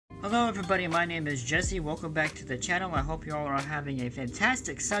Hello everybody, my name is Jesse. Welcome back to the channel. I hope you all are having a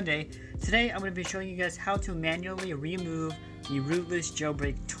fantastic Sunday. Today I'm going to be showing you guys how to manually remove the rootless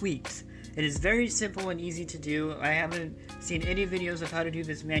jailbreak tweaks. It is very simple and easy to do. I haven't seen any videos of how to do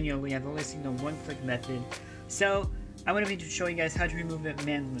this manually. I've only seen the one-click method. So I'm going to be showing you guys how to remove it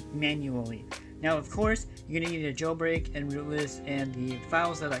manually. Now of course, you're going to need a jailbreak and rootless and the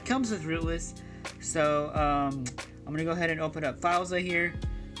files that comes with rootless. So I'm going to go ahead and open up FileZilla here.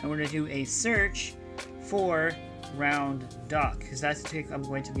 And we're going to do a search for round dock, because that's the tweak I'm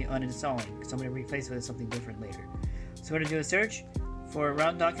going to be uninstalling, because I'm going to replace it with something different later. So we're going to do a search for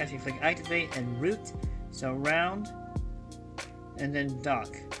round dock after you click activate and root. So round and then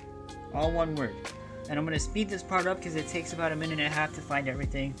dock, all one word. And I'm going to speed this part up because it takes about 1.5 minutes to find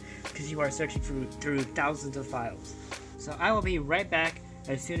everything, because you are searching through thousands of files. So I will be right back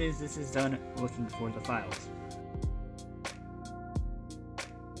as soon as this is done looking for the files.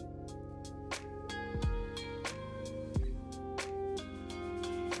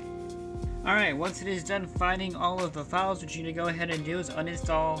 Alright, once it is done finding all of the files, what you need to go ahead and do is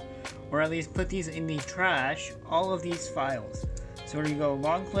uninstall, or at least put these in the trash, all of these files. So we're going to go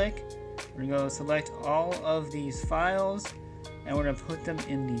long click, we're going to go select all of these files, and we're going to put them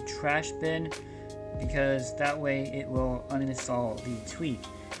in the trash bin, because that way it will uninstall the tweak.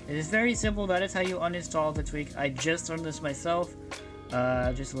 It is very simple. That is how you uninstall the tweak. I just learned this myself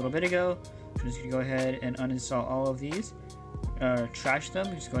just a little bit ago. I'm just going to go ahead and uninstall all of these. Trash them.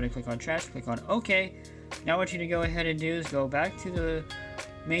 Just go ahead and click on trash, click on OK. Now what you need to go ahead and do is go back to the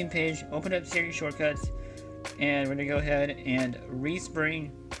main page, open up series shortcuts, and we're going to go ahead and respring.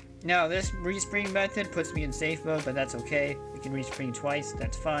 Now this respring method puts me in safe mode, but that's okay. You can respring twice,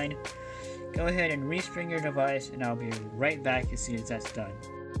 that's fine. Go ahead and respring your device, and I'll be right back as soon as that's done.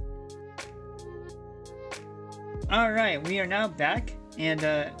 Alright, we are now back. And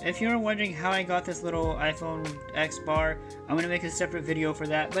if you're wondering how I got this little iPhone X bar, I'm going to make a separate video for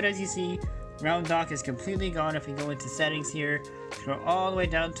that. But as you see, round dock is completely gone. If we go into settings here, scroll all the way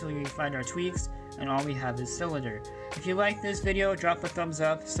down until you find our tweaks, and all we have is cylinder. If you like this video, drop a thumbs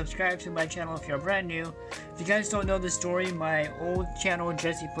up, subscribe to my channel if you're brand new. If you guys don't know the story, my old channel,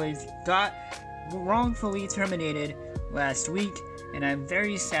 Jesse Plays, got wrongfully terminated last week, and I'm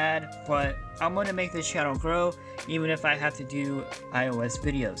very sad, but I'm going to make this channel grow, even if I have to do iOS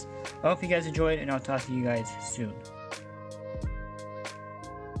videos. I hope you guys enjoyed, and I'll talk to you guys soon.